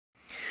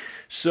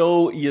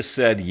So you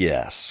said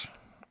yes.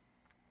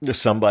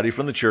 Somebody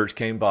from the church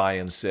came by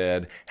and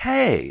said,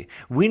 hey,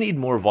 we need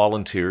more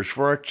volunteers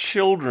for our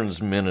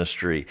children's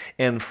ministry.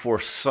 And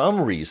for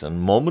some reason,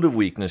 moment of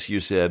weakness,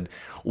 you said,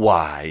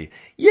 why,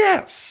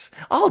 yes,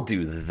 I'll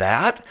do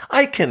that.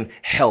 I can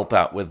help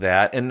out with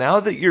that. And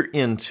now that you're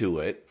into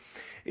it,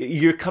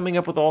 you're coming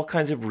up with all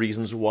kinds of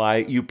reasons why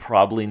you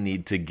probably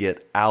need to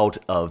get out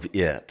of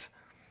it.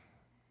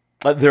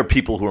 There are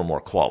people who are more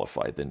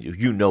qualified than you.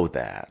 You know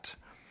that.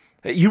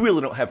 You really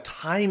don't have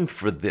time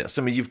for this.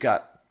 I mean, you've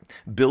got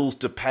bills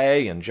to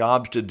pay and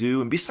jobs to do.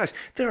 And besides,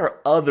 there are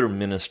other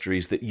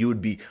ministries that you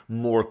would be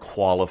more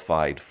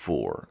qualified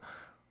for.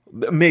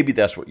 Maybe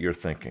that's what you're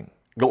thinking.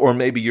 Or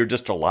maybe you're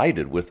just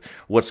delighted with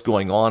what's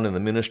going on in the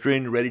ministry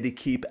and you're ready to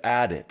keep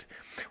at it.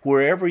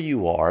 Wherever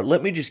you are,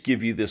 let me just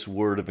give you this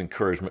word of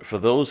encouragement. For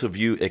those of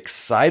you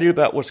excited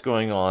about what's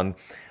going on,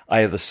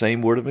 I have the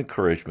same word of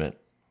encouragement.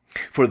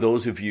 For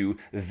those of you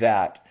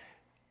that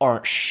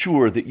aren't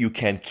sure that you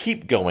can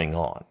keep going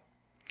on,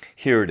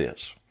 here it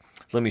is.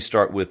 Let me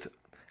start with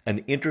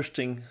an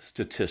interesting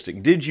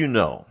statistic. Did you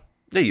know?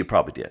 Yeah, you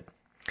probably did.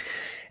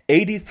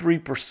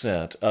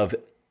 83% of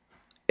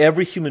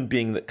every human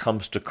being that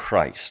comes to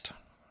Christ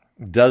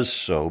does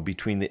so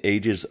between the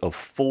ages of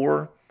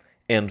 4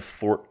 and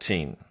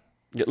 14.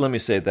 Let me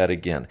say that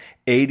again.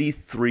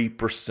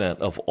 83%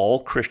 of all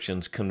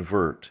Christians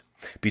convert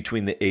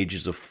between the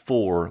ages of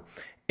 4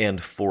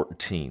 and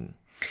 14.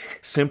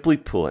 Simply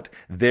put,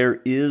 there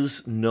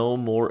is no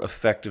more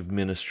effective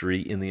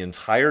ministry in the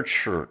entire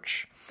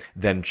church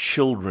than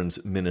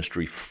children's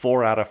ministry.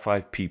 4 out of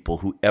 5 people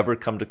who ever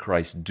come to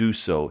Christ do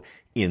so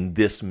in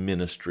this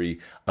ministry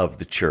of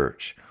the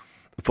church.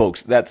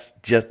 Folks, that's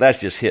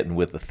just hitting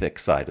with the thick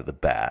side of the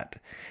bat.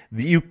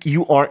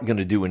 You aren't going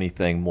to do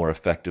anything more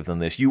effective than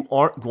this. You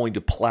aren't going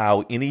to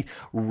plow any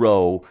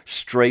row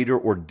straighter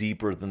or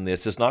deeper than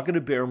this. It's not going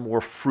to bear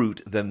more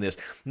fruit than this.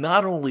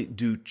 Not only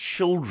do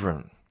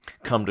children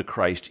come to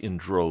Christ in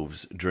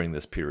droves during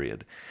this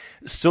period,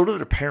 so do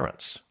their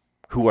parents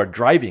who are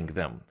driving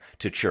them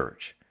to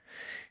church.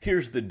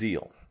 Here's the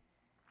deal.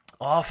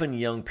 Often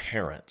young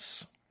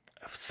parents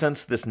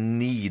sense this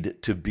need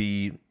to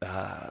be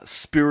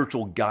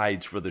spiritual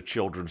guides for their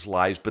children's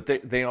lives, but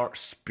they aren't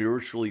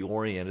spiritually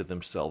oriented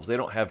themselves. They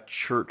don't have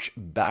church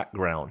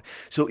background.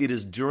 So it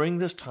is during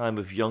this time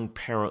of young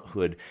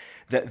parenthood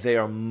that they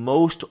are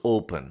most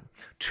open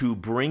to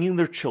bringing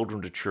their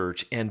children to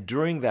church, and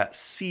during that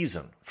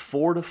season,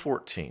 4 to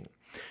 14,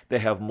 they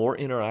have more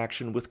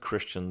interaction with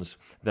Christians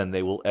than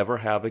they will ever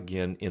have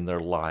again in their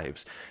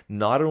lives.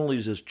 Not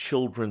only does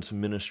children's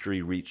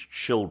ministry reach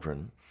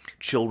children,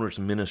 children's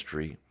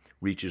ministry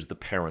reaches the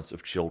parents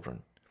of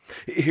children.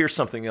 Here's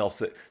something else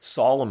that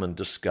Solomon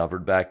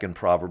discovered back in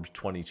Proverbs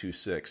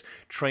 22:6.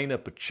 Train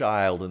up a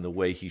child in the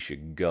way he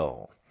should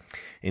go,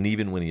 and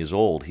even when he is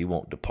old, he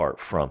won't depart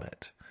from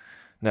it.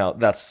 Now,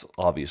 that's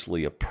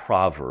obviously a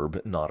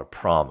proverb, not a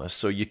promise.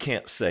 So you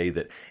can't say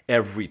that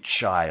every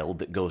child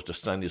that goes to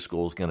Sunday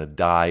school is going to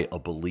die a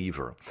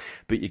believer.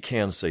 But you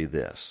can say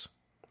this,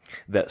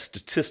 that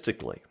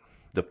statistically,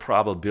 the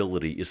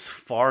probability is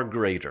far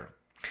greater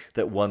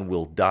that one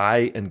will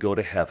die and go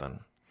to heaven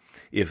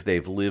if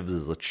they've lived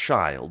as a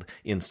child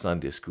in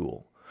Sunday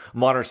school.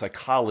 Modern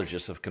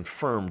psychologists have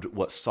confirmed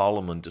what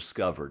Solomon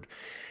discovered,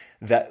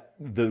 that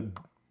the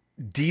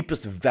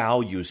deepest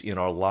values in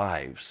our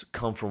lives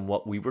come from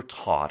what we were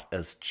taught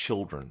as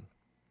children.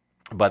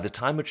 By the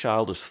time a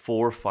child is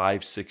 4,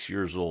 5, 6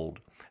 years old,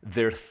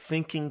 their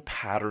thinking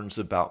patterns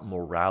about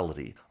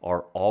morality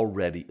are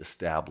already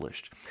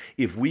established.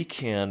 If we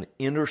can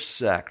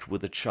intersect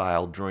with a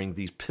child during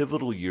these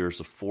pivotal years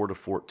of 4 to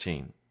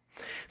 14,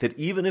 that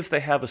even if they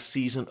have a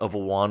season of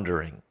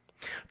wandering,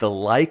 the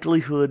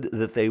likelihood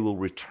that they will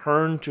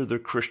return to their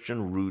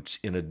Christian roots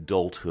in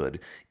adulthood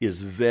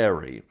is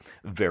very,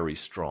 very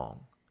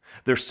strong.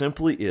 There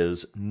simply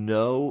is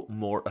no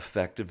more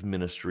effective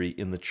ministry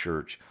in the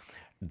church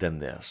than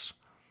this.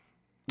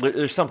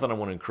 There's something I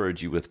want to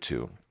encourage you with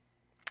too,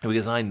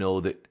 because I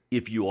know that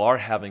if you are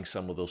having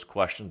some of those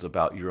questions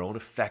about your own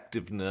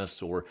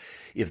effectiveness, or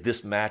if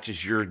this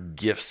matches your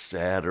gift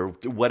set, or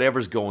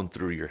whatever's going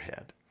through your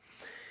head,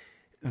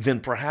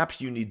 then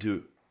perhaps you need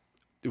to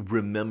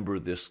remember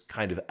this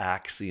kind of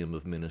axiom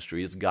of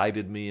ministry. It's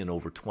guided me in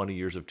over 20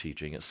 years of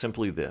teaching. It's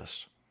simply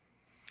this,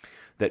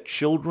 that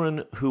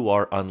children who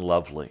are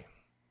unlovely,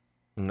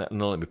 now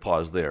let me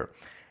pause there.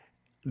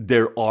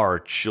 There are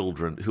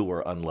children who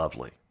are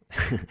unlovely.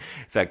 In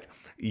fact,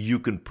 you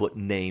can put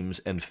names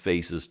and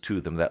faces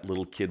to them. That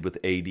little kid with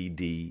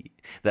ADD,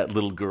 that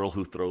little girl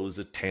who throws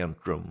a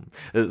tantrum,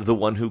 the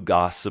one who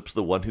gossips,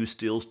 the one who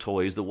steals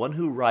toys, the one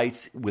who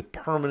writes with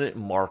permanent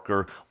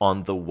marker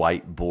on the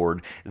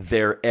whiteboard.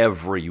 They're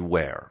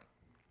everywhere.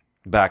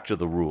 Back to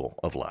the rule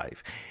of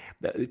life.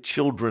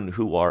 Children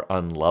who are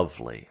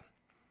unlovely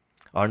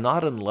are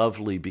not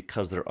unlovely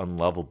because they're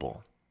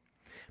unlovable,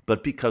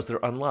 but because they're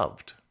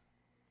unloved.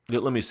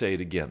 Let me say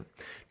it again.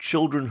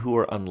 Children who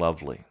are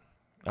unlovely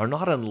are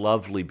not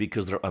unlovely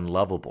because they're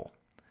unlovable,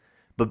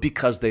 but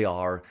because they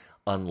are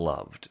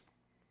unloved.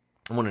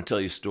 I want to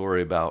tell you a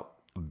story about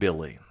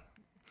Billy.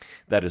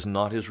 That is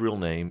not his real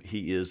name.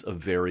 He is a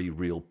very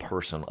real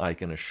person. I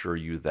can assure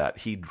you that.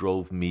 He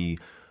drove me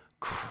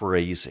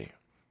crazy.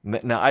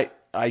 Now,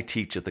 I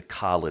teach at the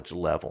college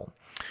level.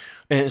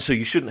 And so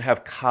you shouldn't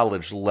have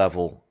college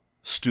level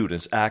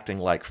students acting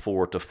like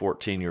 4 to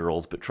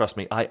 14-year-olds. But trust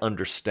me, I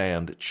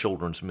understand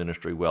children's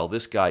ministry well.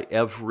 This guy,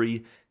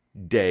 every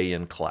day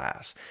in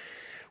class,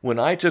 when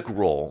I took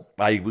roll,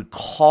 I would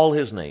call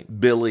his name,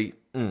 Billy.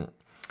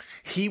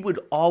 He would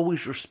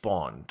always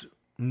respond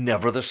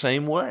never the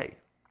same way.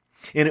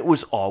 And it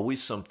was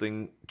always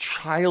something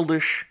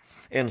childish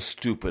and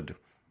stupid.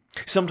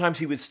 Sometimes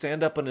he would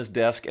stand up on his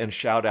desk and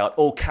shout out,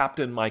 "Oh,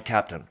 Captain, my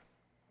Captain."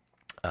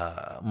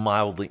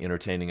 Mildly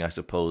entertaining, I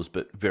suppose,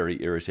 but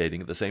very irritating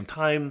at the same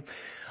time.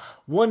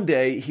 One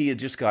day, he had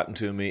just gotten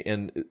to me,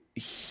 and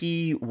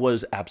he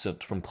was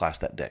absent from class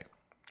that day,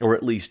 or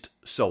at least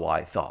so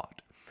I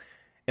thought.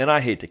 And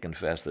I hate to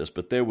confess this,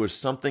 but there was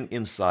something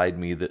inside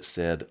me that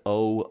said,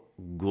 "Oh,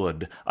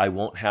 good, I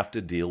won't have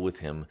to deal with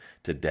him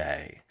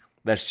today."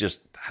 That's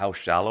just how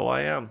shallow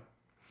I am.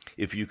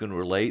 If you can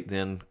relate,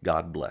 then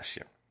God bless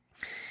you.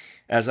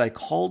 As I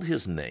called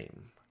his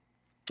name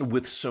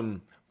with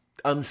some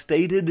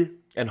unstated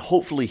and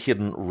hopefully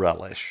hidden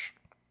relish,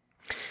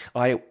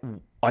 I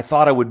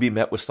thought I would be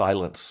met with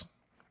silence.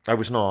 I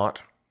was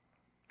not.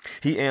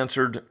 He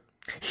answered,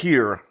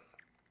 "Here,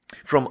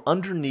 from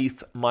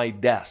underneath my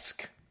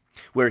desk,"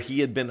 where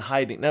he had been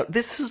hiding. Now,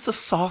 this is a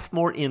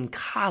sophomore in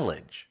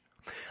college.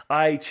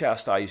 I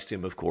chastised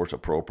him, of course,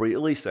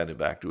 appropriately, sent him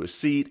back to his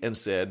seat, and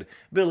said,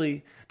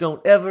 "Billy,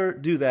 don't ever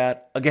do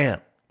that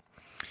again."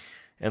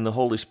 And the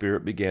Holy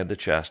Spirit began to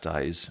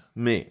chastise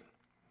me.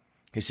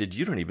 He said,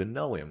 "You don't even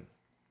know him.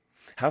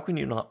 How can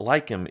you not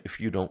like him if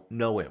you don't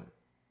know him?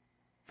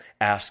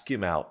 Ask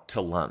him out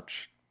to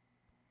lunch."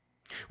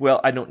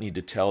 Well, I don't need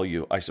to tell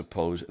you, I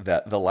suppose,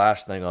 that the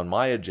last thing on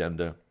my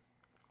agenda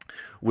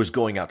was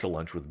going out to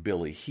lunch with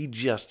Billy. He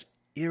just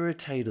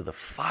irritated the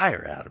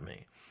fire out of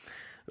me.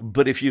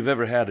 But if you've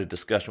ever had a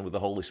discussion with the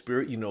Holy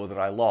Spirit, you know that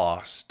I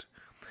lost.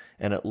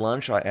 And at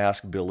lunch, I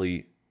asked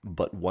Billy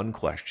but one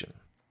question.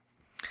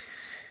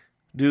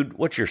 "Dude,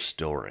 what's your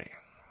story?"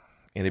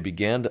 And he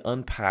began to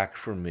unpack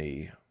for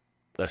me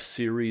a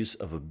series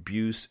of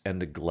abuse and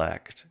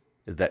neglect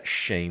that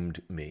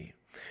shamed me.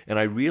 And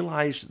I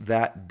realized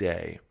that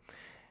day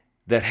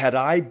that had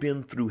I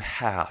been through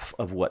half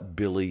of what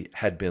Billy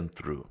had been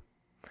through,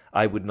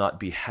 I would not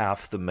be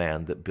half the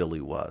man that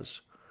Billy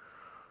was.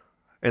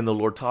 And the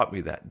Lord taught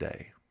me that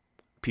day.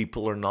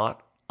 People are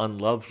not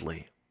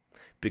unlovely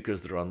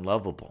because they're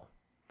unlovable,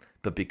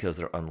 but because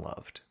they're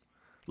unloved.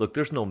 Look,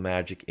 there's no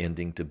magic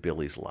ending to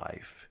Billy's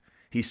life.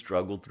 He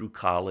struggled through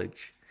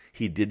college.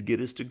 He did get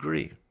his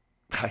degree.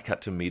 I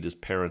got to meet his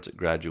parents at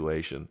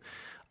graduation.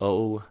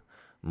 Oh,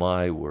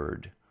 my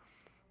word.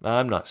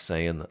 I'm not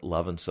saying that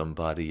loving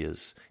somebody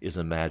is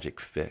a magic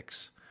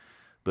fix,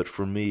 but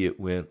for me it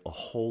went a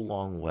whole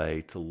long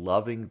way to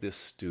loving this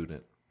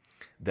student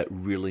that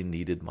really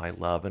needed my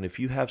love. And if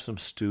you have some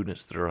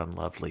students that are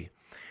unlovely,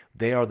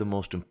 they are the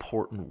most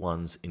important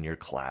ones in your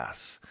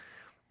class.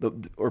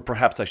 Or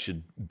perhaps I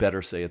should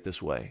better say it this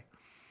way.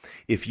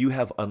 If you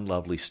have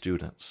unlovely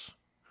students,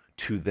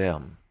 to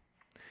them,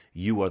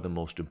 you are the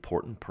most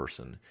important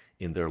person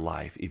in their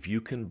life. If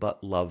you can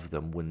but love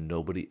them when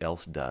nobody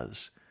else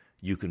does,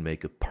 you can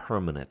make a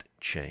permanent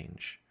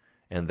change.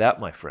 And that,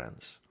 my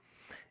friends,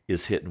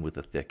 is hitting with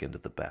the thick end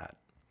of the bat.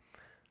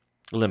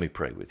 Let me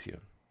pray with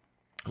you.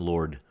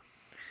 Lord,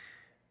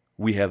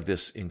 we have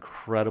this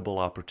incredible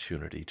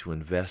opportunity to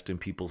invest in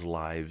people's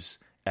lives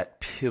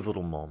at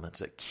pivotal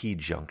moments, at key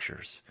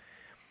junctures.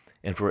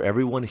 And for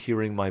everyone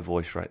hearing my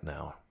voice right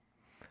now,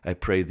 I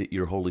pray that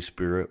your Holy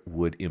Spirit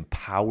would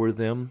empower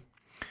them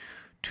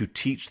to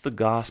teach the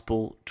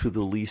gospel to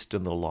the least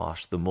and the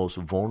lost, the most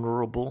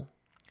vulnerable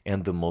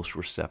and the most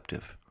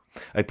receptive.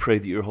 I pray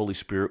that your Holy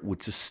Spirit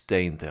would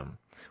sustain them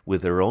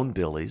with their own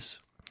Billies,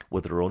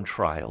 with their own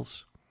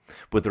trials,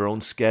 with their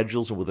own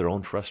schedules, and with their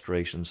own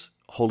frustrations.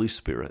 Holy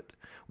Spirit,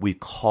 we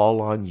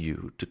call on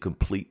you to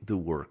complete the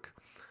work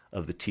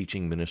of the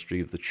teaching ministry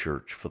of the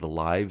church for the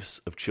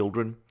lives of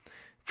children,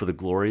 for the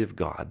glory of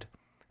God,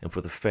 and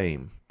for the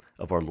fame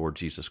of our Lord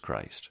Jesus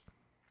Christ.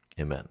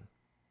 Amen.